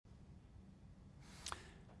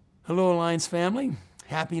Hello, Alliance family.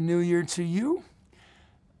 Happy New Year to you.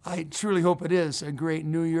 I truly hope it is a great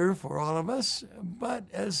New Year for all of us. But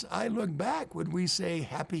as I look back, would we say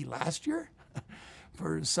happy last year?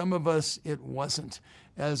 For some of us, it wasn't.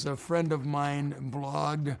 As a friend of mine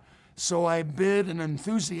blogged, so I bid an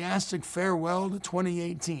enthusiastic farewell to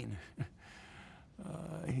 2018.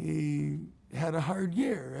 He had a hard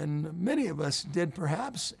year, and many of us did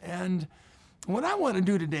perhaps. And what I want to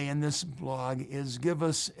do today in this blog is give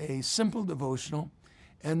us a simple devotional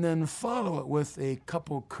and then follow it with a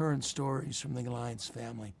couple current stories from the Alliance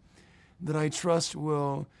family that I trust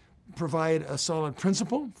will provide a solid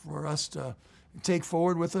principle for us to take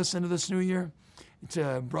forward with us into this new year,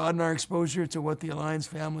 to broaden our exposure to what the Alliance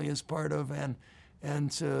family is part of,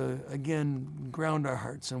 and to, again, ground our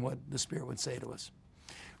hearts in what the Spirit would say to us.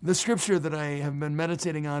 The scripture that I have been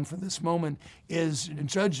meditating on for this moment is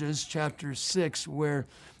Judges chapter 6, where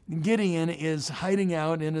Gideon is hiding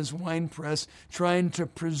out in his wine press, trying to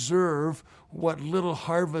preserve what little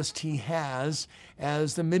harvest he has,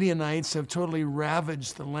 as the Midianites have totally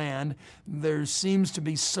ravaged the land. There seems to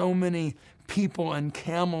be so many people and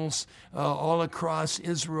camels all across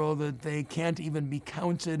Israel that they can't even be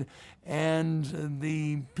counted, and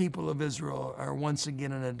the people of Israel are once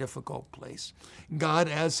again in a difficult place. God,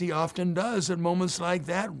 as he often does at moments like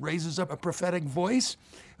that, raises up a prophetic voice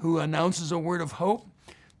who announces a word of hope,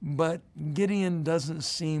 but Gideon doesn't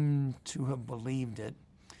seem to have believed it.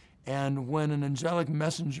 And when an angelic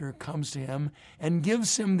messenger comes to him and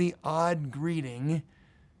gives him the odd greeting,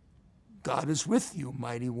 God is with you,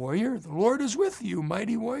 mighty warrior. The Lord is with you,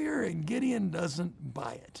 mighty warrior. And Gideon doesn't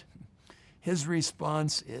buy it. His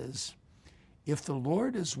response is, if the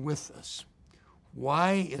Lord is with us,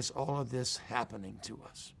 why is all of this happening to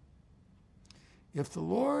us? If the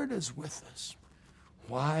Lord is with us,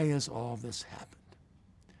 why is all this happened?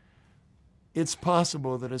 It's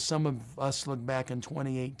possible that as some of us look back in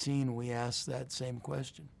 2018, we ask that same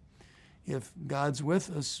question. If God's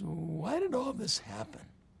with us, why did all this happen?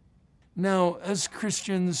 Now, as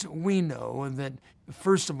Christians, we know that,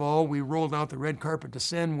 first of all, we rolled out the red carpet to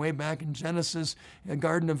sin way back in Genesis, the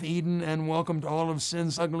Garden of Eden, and welcomed all of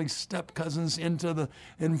sin's ugly step-cousins into the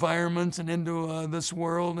environment and into this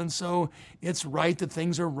world. And so it's right that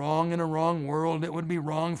things are wrong in a wrong world. It would be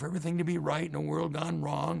wrong for everything to be right in a world gone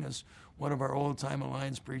wrong, as one of our old-time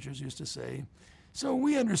Alliance preachers used to say. So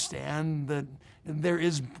we understand that there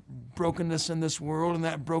is brokenness in this world, and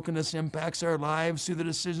that brokenness impacts our lives through the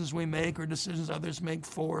decisions we make or decisions others make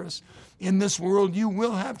for us. In this world, you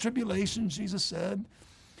will have tribulation, Jesus said.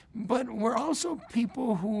 But we're also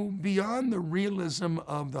people who, beyond the realism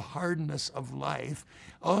of the hardness of life,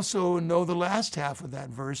 also know the last half of that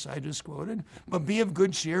verse I just quoted, but be of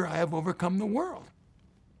good cheer, I have overcome the world.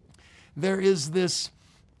 There is this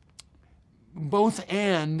both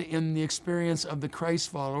and in the experience of the Christ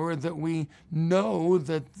follower, that we know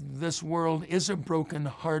that this world is a broken,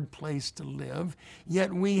 hard place to live,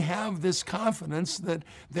 yet we have this confidence that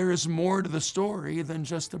there is more to the story than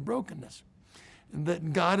just the brokenness,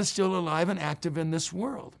 that God is still alive and active in this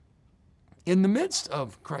world, in the midst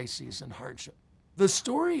of crises and hardship. The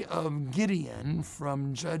story of Gideon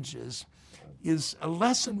from Judges is a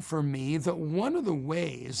lesson for me that one of the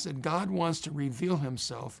ways that God wants to reveal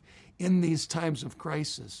himself in these times of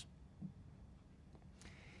crisis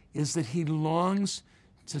is that he longs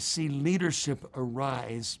to see leadership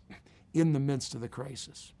arise in the midst of the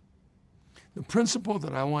crisis. The principle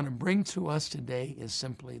that I want to bring to us today is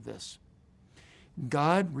simply this.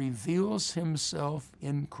 God reveals himself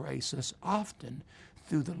in crisis often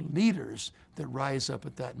through the leaders that rise up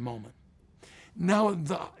at that moment. Now,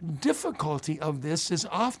 the difficulty of this is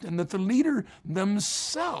often that the leader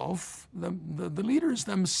themselves, the leaders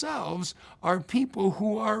themselves are people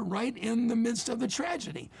who are right in the midst of the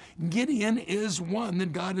tragedy. Gideon is one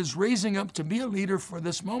that God is raising up to be a leader for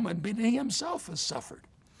this moment, but he himself has suffered.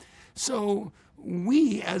 So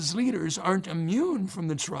we as leaders aren't immune from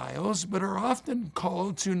the trials, but are often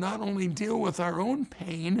called to not only deal with our own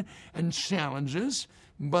pain and challenges,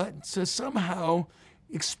 but to somehow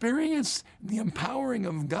experience the empowering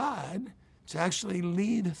of God to actually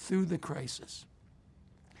lead through the crisis.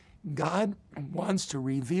 God wants to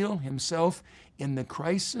reveal himself in the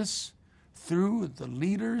crisis through the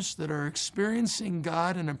leaders that are experiencing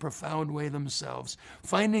God in a profound way themselves,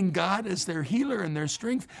 finding God as their healer and their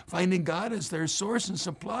strength, finding God as their source and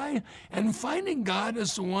supply, and finding God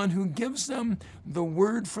as the one who gives them the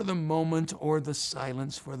word for the moment or the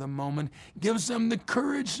silence for the moment, gives them the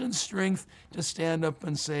courage and strength to stand up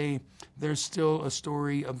and say, there's still a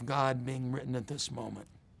story of God being written at this moment.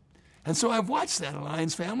 And so I've watched that,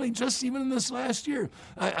 Alliance family, just even in this last year.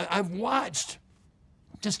 I've watched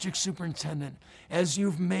district superintendent, as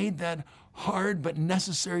you've made that hard but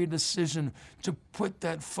necessary decision to put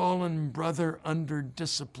that fallen brother under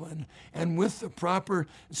discipline. And with the proper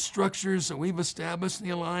structures that we've established in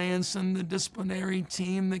the Alliance and the disciplinary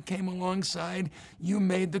team that came alongside, you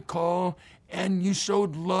made the call and you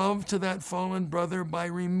showed love to that fallen brother by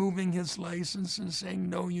removing his license and saying,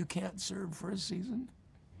 no, you can't serve for a season.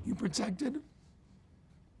 You protected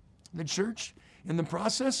the church in the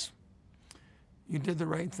process. You did the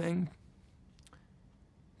right thing.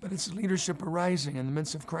 But it's leadership arising in the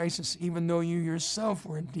midst of crisis, even though you yourself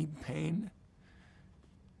were in deep pain,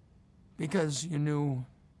 because you knew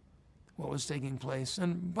what was taking place.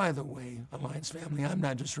 And by the way, Alliance family, I'm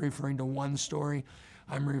not just referring to one story.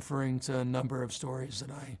 I'm referring to a number of stories that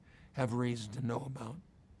I have reason to know about.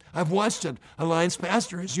 I've watched it, Alliance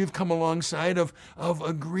pastor, as you've come alongside of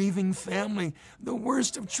a grieving family. The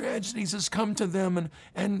worst of tragedies has come to them,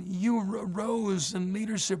 and you rose in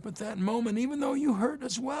leadership at that moment. Even though you hurt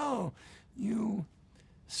as well, you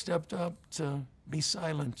stepped up to be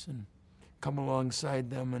silent and come alongside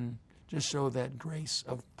them and just show that grace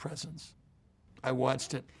of presence. I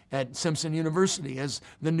watched it at Simpson University as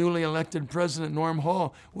the newly elected president, Norm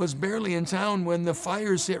Hall, was barely in town when the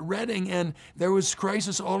fires hit Reading and there was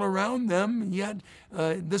crisis all around them. Yet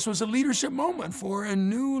this was a leadership moment for a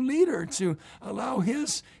new leader to allow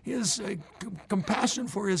his compassion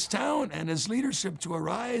for his town and his leadership to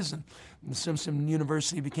arise. And Simpson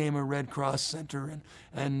University became a Red Cross center,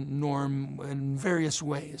 and Norm, in various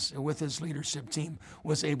ways, with his leadership team,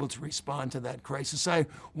 was able to respond to that crisis. I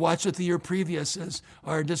watched it the year previous as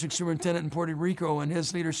our district superintendent in Puerto Rico and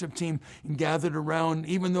his leadership team gathered around,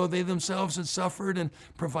 even though they themselves had suffered, and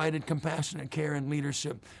provided compassionate care and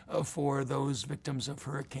leadership for those victims of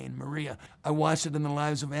Hurricane Maria. I watched it in the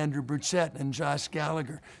lives of Andrew Burchett and Josh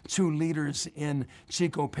Gallagher, two leaders in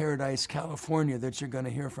Chico, Paradise, California, that you're going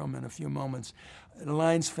to hear from in a few moments.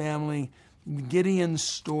 Alliance family, Gideon's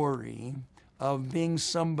story of being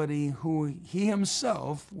somebody who he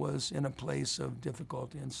himself was in a place of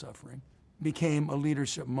difficulty and suffering became a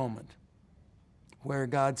leadership moment where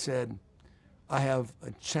God said, I have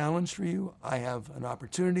a challenge for you, I have an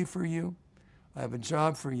opportunity for you, I have a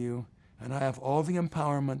job for you, and I have all the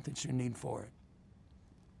empowerment that you need for it.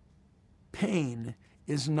 Pain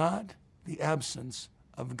is not the absence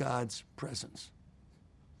of God's presence.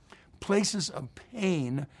 Places of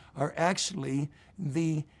pain are actually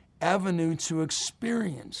the avenue to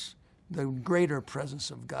experience the greater presence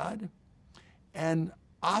of God. And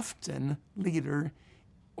often, leader,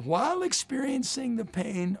 while experiencing the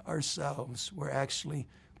pain ourselves, we're actually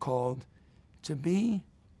called to be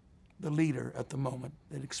the leader at the moment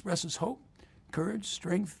that expresses hope, courage,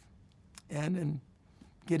 strength, and in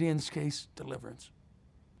Gideon's case, deliverance.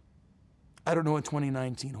 I don't know what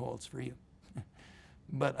 2019 holds for you.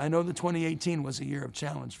 But I know that 2018 was a year of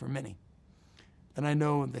challenge for many. And I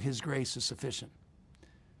know that His grace is sufficient.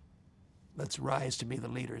 Let's rise to be the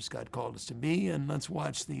leaders God called us to be, and let's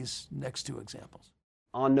watch these next two examples.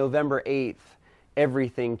 On November 8th,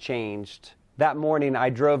 everything changed. That morning, I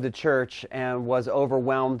drove to church and was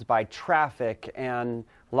overwhelmed by traffic and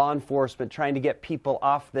law enforcement trying to get people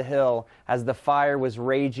off the hill as the fire was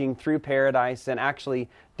raging through Paradise and actually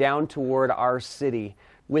down toward our city.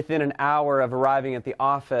 Within an hour of arriving at the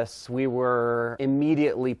office, we were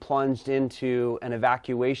immediately plunged into an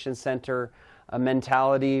evacuation center, a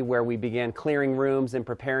mentality where we began clearing rooms and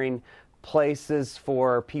preparing places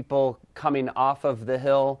for people coming off of the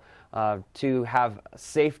hill to have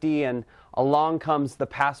safety. And along comes the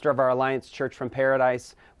pastor of our Alliance Church from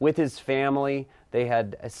Paradise with his family. They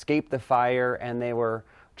had escaped the fire and they were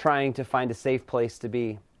trying to find a safe place to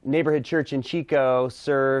be. Neighborhood Church in Chico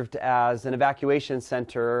served as an evacuation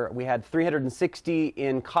center. We had 360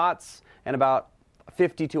 in cots and about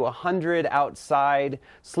 50 to 100 outside,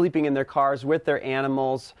 sleeping in their cars with their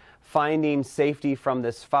animals, finding safety from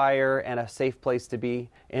this fire and a safe place to be.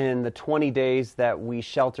 In the 20 days that we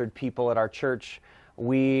sheltered people at our church,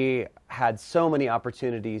 we had so many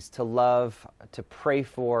opportunities to love, to pray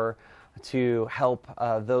for, to help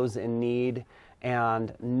those in need,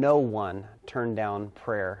 and no one turned down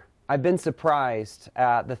prayer. I've been surprised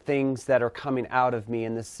at the things that are coming out of me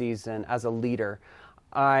in this season as a leader.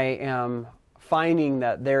 I am finding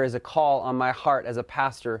that there is a call on my heart as a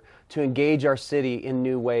pastor to engage our city in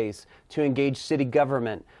new ways, to engage city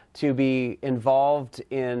government, to be involved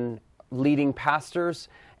in leading pastors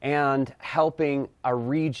and helping a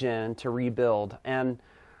region to rebuild. And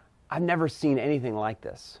I've never seen anything like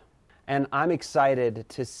this. And I'm excited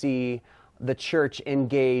to see the church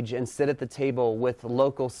engage and sit at the table with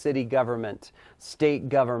local city government, state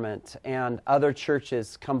government, and other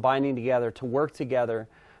churches combining together to work together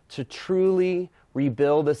to truly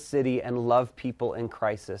rebuild a city and love people in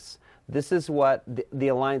crisis. This is what the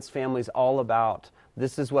Alliance family is all about.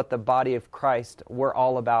 This is what the body of Christ, we're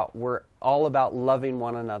all about. We're all about loving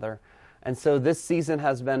one another. And so this season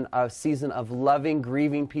has been a season of loving,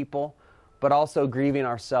 grieving people, but also grieving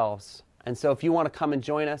ourselves. And so if you want to come and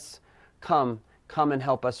join us, come and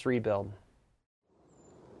help us rebuild.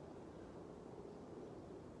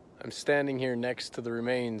 I'm standing here next to the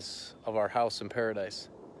remains of our house in Paradise.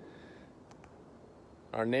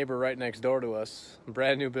 Our neighbor right next door to us,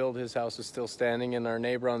 brand new build, his house is still standing, and our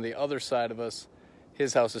neighbor on the other side of us,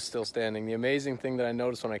 his house is still standing. The amazing thing that I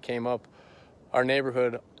noticed when I came up, our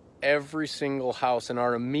neighborhood, every single house in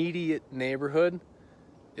our immediate neighborhood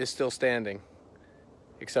is still standing,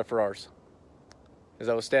 except for ours. As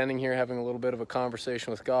I was standing here having a little bit of a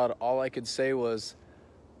conversation with God, all I could say was,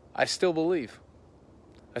 I still believe.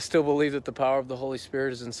 I still believe that the power of the Holy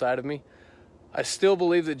Spirit is inside of me. I still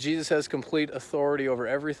believe that Jesus has complete authority over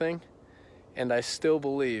everything, and I still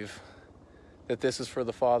believe that this is for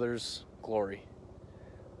the Father's glory.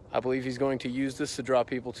 I believe he's going to use this to draw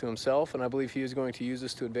people to himself, and I believe he is going to use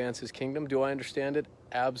this to advance his kingdom. Do I understand it?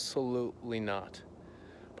 Absolutely not.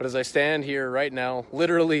 But as I stand here right now,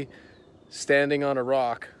 literally standing on a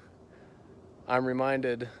rock, I'm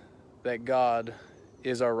reminded that God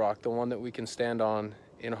is our rock, the one that we can stand on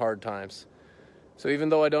in hard times. So even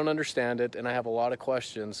though I don't understand it and I have a lot of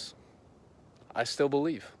questions, I still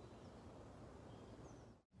believe.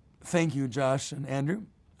 Thank you, Josh and Andrew.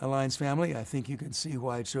 Alliance family, I think you can see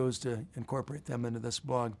why I chose to incorporate them into this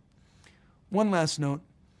blog. One last note.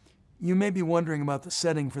 You may be wondering about the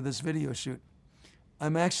setting for this video shoot.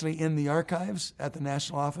 I'm actually in the archives at the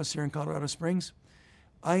national office here in Colorado Springs.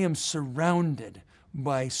 I am surrounded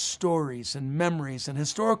by stories and memories and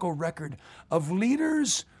historical record of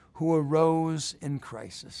leaders who arose in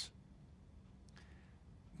crisis.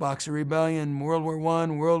 Boxer Rebellion, World War I,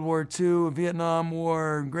 World War II, Vietnam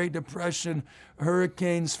War, Great Depression,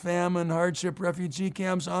 hurricanes, famine, hardship, refugee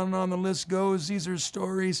camps, on and on the list goes. These are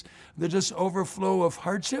stories that just overflow of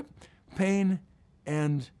hardship, pain,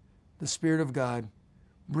 and the Spirit of God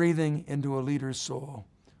breathing into a leader's soul,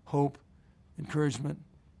 hope, encouragement,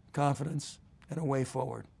 confidence, and a way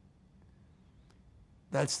forward.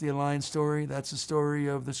 That's the Alliance story. That's the story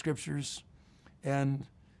of the Scriptures. And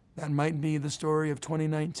that might be the story of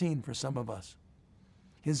 2019 for some of us.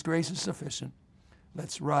 His grace is sufficient.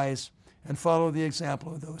 Let's rise and follow the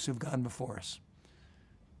example of those who've gone before us.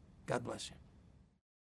 God bless you.